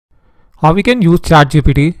How we can use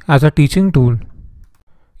ChatGPT as a teaching tool.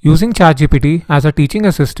 Using ChatGPT as a teaching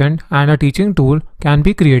assistant and a teaching tool can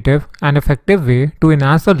be a creative and effective way to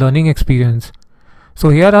enhance the learning experience. So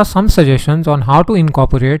here are some suggestions on how to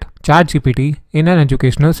incorporate ChatGPT in an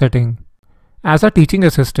educational setting. As a teaching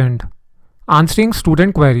assistant, answering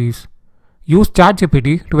student queries. Use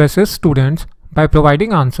ChatGPT to assist students by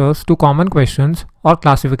providing answers to common questions or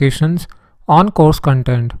classifications on course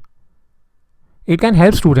content. It can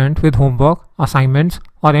help students with homework, assignments,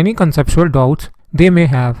 or any conceptual doubts they may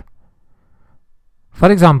have.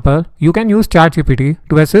 For example, you can use ChatGPT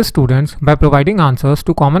to assist students by providing answers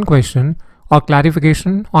to common questions or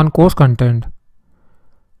clarification on course content.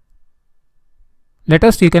 Let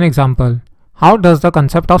us take an example. How does the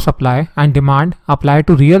concept of supply and demand apply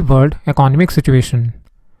to real-world economic situation?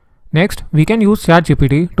 Next, we can use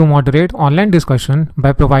ChatGPT to moderate online discussion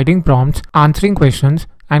by providing prompts, answering questions,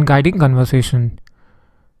 and guiding conversation.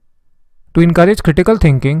 To encourage critical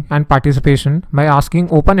thinking and participation by asking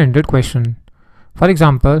open-ended questions. For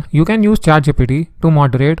example, you can use ChatGPT to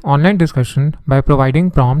moderate online discussion by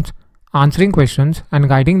providing prompts, answering questions, and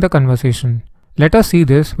guiding the conversation. Let us see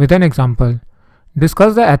this with an example.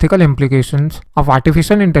 Discuss the ethical implications of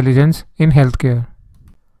artificial intelligence in healthcare.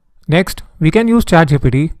 Next, we can use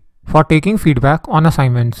ChatGPT for taking feedback on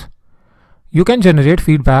assignments. You can generate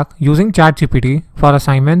feedback using ChatGPT for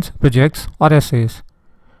assignments, projects, or essays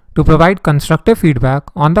to provide constructive feedback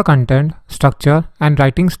on the content, structure, and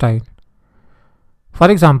writing style.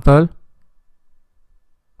 For example,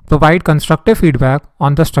 provide constructive feedback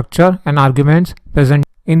on the structure and arguments present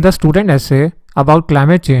in the student essay about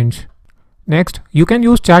climate change. Next, you can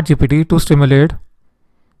use ChatGPT to stimulate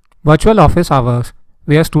virtual office hours,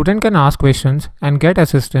 where students can ask questions and get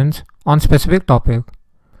assistance on specific topic.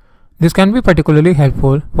 This can be particularly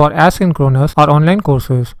helpful for asynchronous or online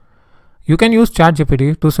courses. You can use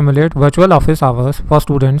ChatGPT to simulate virtual office hours for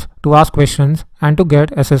students to ask questions and to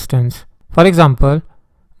get assistance. For example,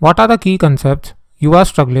 what are the key concepts you are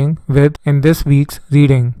struggling with in this week's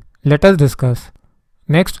reading? Let us discuss.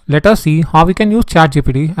 Next, let us see how we can use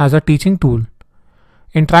ChatGPT as a teaching tool.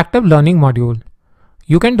 Interactive learning module.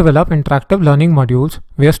 You can develop interactive learning modules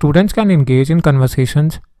where students can engage in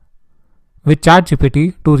conversations with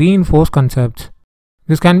ChatGPT to reinforce concepts.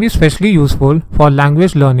 This can be especially useful for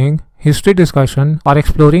language learning, history discussion, or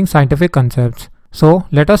exploring scientific concepts. So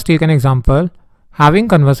let us take an example, having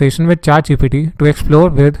conversation with ChatGPT to explore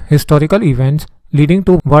with historical events leading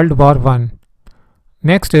to World War I.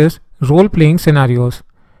 Next is role-playing scenarios.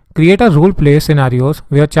 Create a role-play scenarios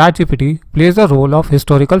where ChatGPT plays the role of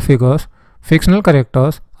historical figures, fictional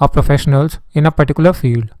characters, or professionals in a particular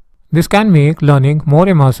field. This can make learning more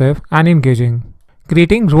immersive and engaging.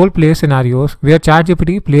 Creating role-play scenarios where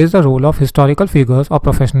ChatGPT plays the role of historical figures or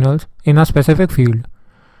professionals in a specific field.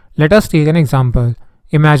 Let us take an example.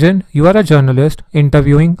 Imagine you are a journalist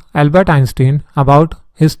interviewing Albert Einstein about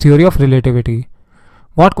his theory of relativity.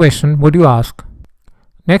 What question would you ask?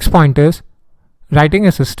 Next point is writing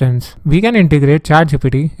assistance. We can integrate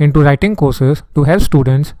ChatGPT into writing courses to help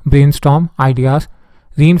students brainstorm ideas,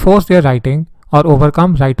 reinforce their writing, or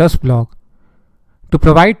overcome writer's block. To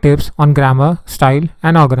provide tips on grammar, style,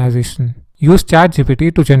 and organization. Use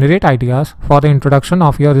ChatGPT to generate ideas for the introduction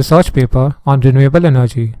of your research paper on renewable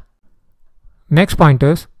energy. Next point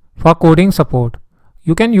is for coding support.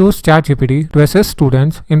 You can use ChatGPT to assist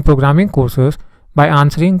students in programming courses by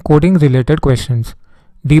answering coding related questions,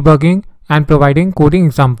 debugging, and providing coding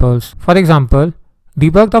examples. For example,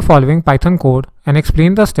 debug the following Python code and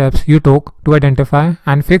explain the steps you took to identify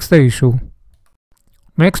and fix the issue.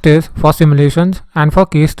 Next is for simulations and for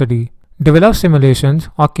case study. Develop simulations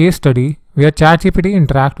or case study where ChatGPT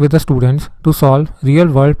interact with the students to solve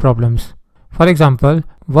real-world problems. For example,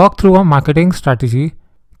 work through a marketing strategy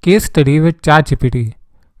case study with ChatGPT,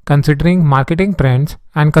 considering marketing trends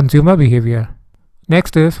and consumer behavior.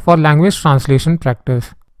 Next is for language translation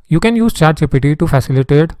practice. You can use ChatGPT to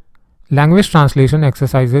facilitate language translation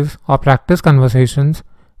exercises or practice conversations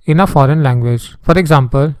in a foreign language. For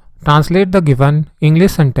example, translate the given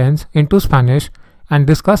English sentence into Spanish and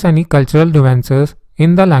discuss any cultural nuances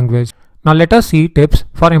in the language. Now let us see tips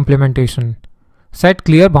for implementation. Set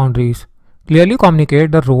clear boundaries. Clearly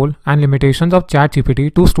communicate the role and limitations of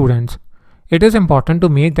ChatGPT to students. It is important to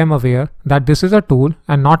make them aware that this is a tool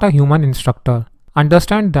and not a human instructor.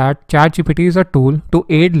 Understand that ChatGPT is a tool to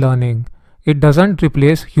aid learning. It doesn't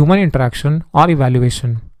replace human interaction or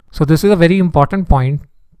evaluation. So this is a very important point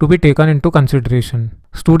to be taken into consideration.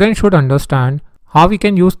 Students should understand how we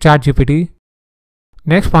can use ChatGPT.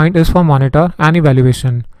 Next point is for monitor and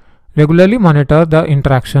evaluation. Regularly monitor the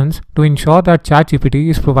interactions to ensure that ChatGPT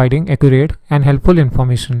is providing accurate and helpful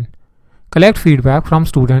information. Collect feedback from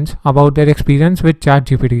students about their experience with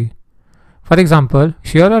ChatGPT. For example,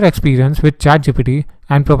 share your experience with ChatGPT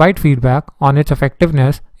and provide feedback on its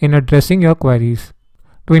effectiveness in addressing your queries.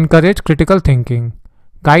 To encourage critical thinking,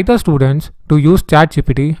 guide the students to use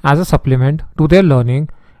ChatGPT as a supplement to their learning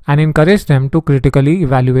and encourage them to critically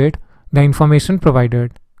evaluate the information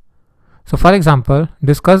provided. So for example,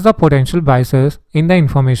 discuss the potential biases in the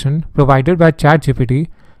information provided by ChatGPT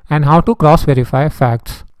and how to cross-verify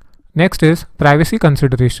facts. Next is privacy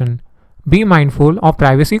consideration. Be mindful of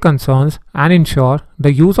privacy concerns and ensure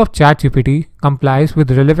the use of ChatGPT complies with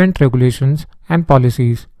relevant regulations and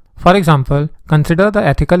policies. For example, consider the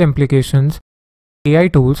ethical implications of AI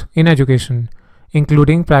tools in education,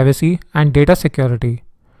 including privacy and data security.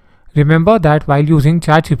 Remember that while using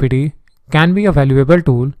ChatGPT can be a valuable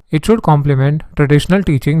tool, it should complement traditional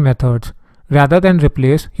teaching methods rather than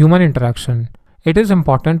replace human interaction. It is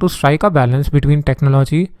important to strike a balance between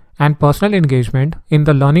technology and personal engagement in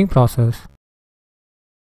the learning process.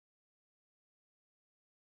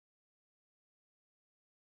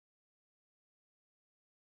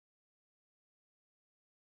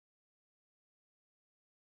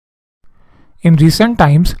 In recent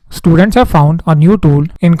times, students have found a new tool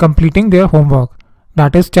in completing their homework,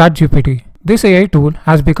 that is ChatGPT. This AI tool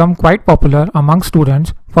has become quite popular among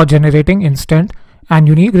students for generating instant and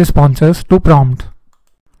unique responses to prompts,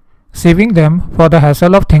 saving them for the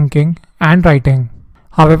hassle of thinking and writing.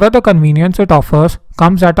 However, the convenience it offers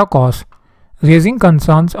comes at a cost, raising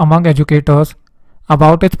concerns among educators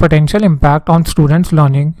about its potential impact on students'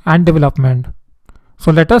 learning and development.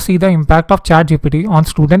 So let us see the impact of ChatGPT on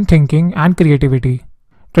student thinking and creativity.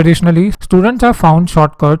 Traditionally, students have found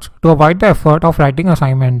shortcuts to avoid the effort of writing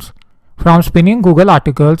assignments. From spinning Google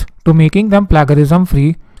articles to making them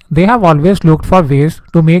plagiarism-free, they have always looked for ways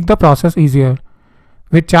to make the process easier.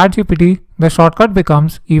 With ChatGPT, the shortcut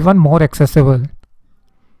becomes even more accessible.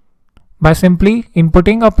 By simply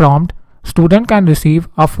inputting a prompt, student can receive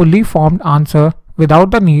a fully formed answer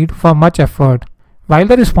without the need for much effort. While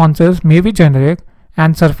the responses may be generic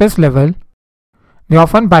and surface level, they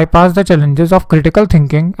often bypass the challenges of critical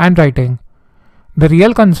thinking and writing. The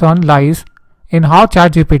real concern lies in how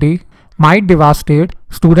ChatGPT might devastate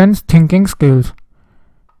students' thinking skills.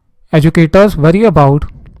 Educators worry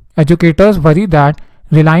that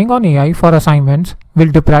relying on AI for assignments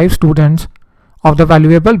will deprive students of the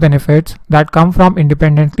valuable benefits that come from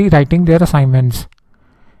independently writing their assignments.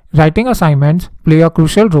 Writing assignments play a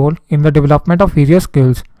crucial role in the development of various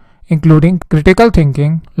skills, including critical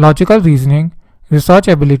thinking, logical reasoning, research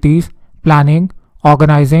abilities, planning,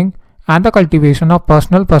 organizing, and the cultivation of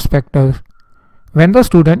personal perspectives. When the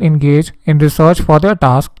student engage in research for their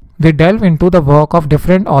task, they delve into the work of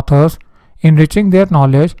different authors, enriching their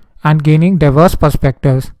knowledge and gaining diverse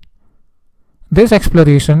perspectives. This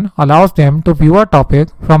exploration allows them to view a topic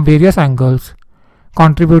from various angles,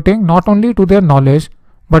 contributing not only to their knowledge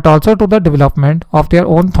but also to the development of their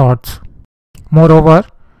own thoughts. Moreover,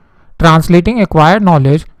 translating acquired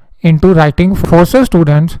knowledge into writing forces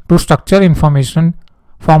students to structure information,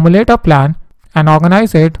 formulate a plan, and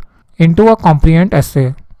organize it into a coherent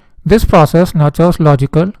essay. This process nurtures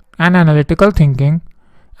logical and analytical thinking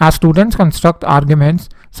as students construct arguments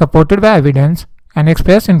supported by evidence and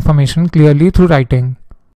express information clearly through writing.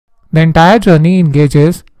 The entire journey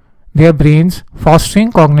engages their brains,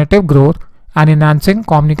 fostering cognitive growth and enhancing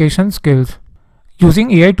communication skills.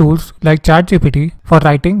 Using AI tools like ChatGPT for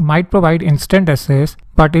writing might provide instant essays,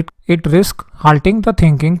 but it risks halting the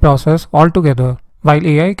thinking process altogether. While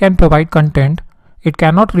AI can provide content, it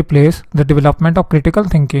cannot replace the development of critical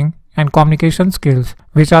thinking and communication skills,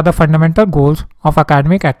 which are the fundamental goals of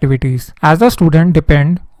academic activities. As the students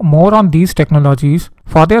depend more on these technologies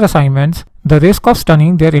for their assignments, the risk of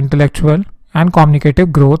stunning their intellectual and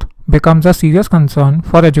communicative growth becomes a serious concern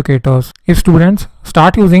for educators. If students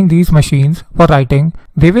start using these machines for writing,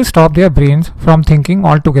 they will stop their brains from thinking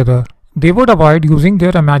altogether. They would avoid using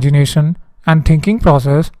their imagination and thinking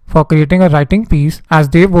process for creating a writing piece, as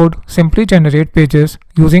they would simply generate pages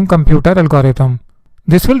using computer algorithm.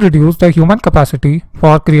 This will reduce the human capacity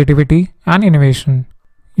for creativity and innovation.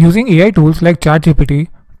 Using AI tools like ChatGPT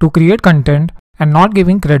to create content and not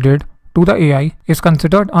giving credit to the AI is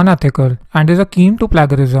considered unethical and is akin to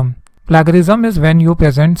plagiarism. Plagiarism is when you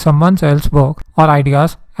present someone else's work or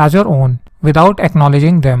ideas as your own without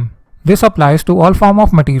acknowledging them. This applies to all forms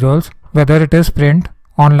of materials, whether it is print,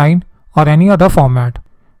 online, or any other format.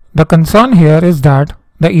 The concern here is that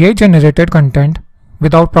the AI generated content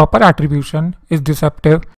without proper attribution is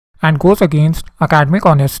deceptive and goes against academic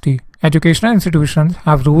honesty. Educational institutions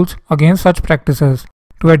have rules against such practices.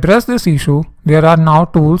 To address this issue, there are now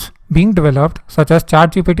tools being developed, such as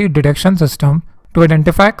ChatGPT detection system, to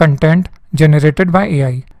identify content generated by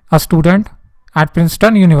AI. A student at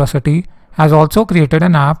Princeton University has also created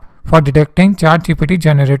an app for detecting ChatGPT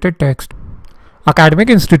generated text. Academic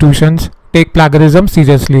institutions take plagiarism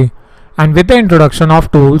seriously, and with the introduction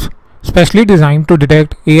of tools specially designed to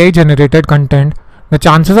detect AI generated content, the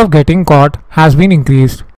chances of getting caught has been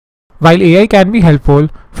increased. While AI can be helpful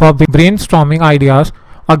for brainstorming ideas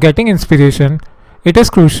or getting inspiration, it is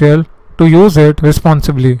crucial to use it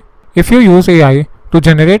responsibly. If you use AI to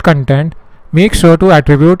generate content, make sure to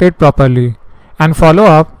attribute it properly and follow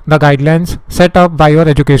up the guidelines set up by your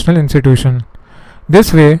educational institution.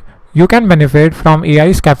 This way, you can benefit from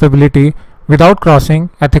AI's capability without crossing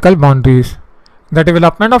ethical boundaries. The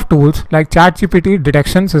development of tools like ChatGPT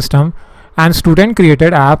detection system and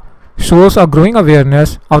student-created app shows a growing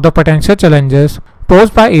awareness of the potential challenges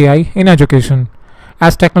posed by AI in education.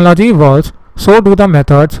 As technology evolves, so do the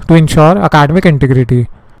methods to ensure academic integrity.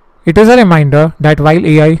 It is a reminder that while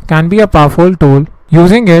AI can be a powerful tool,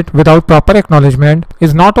 using it without proper acknowledgement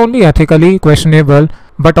is not only ethically questionable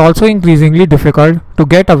but also increasingly difficult to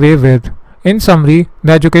get away with. In summary,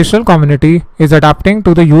 the educational community is adapting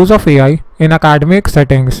to the use of AI in academic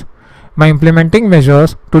settings by implementing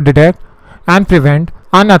measures to detect and prevent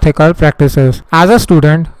unethical practices. As a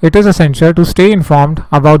student, it is essential to stay informed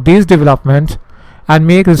about these developments and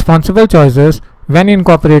make responsible choices when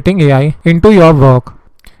incorporating AI into your work.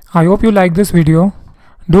 I hope you like this video.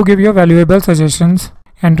 Do give your valuable suggestions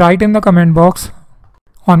and write in the comment box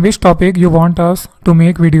on which topic you want us to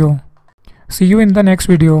make video. See you in the next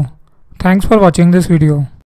video. Thanks for watching this video.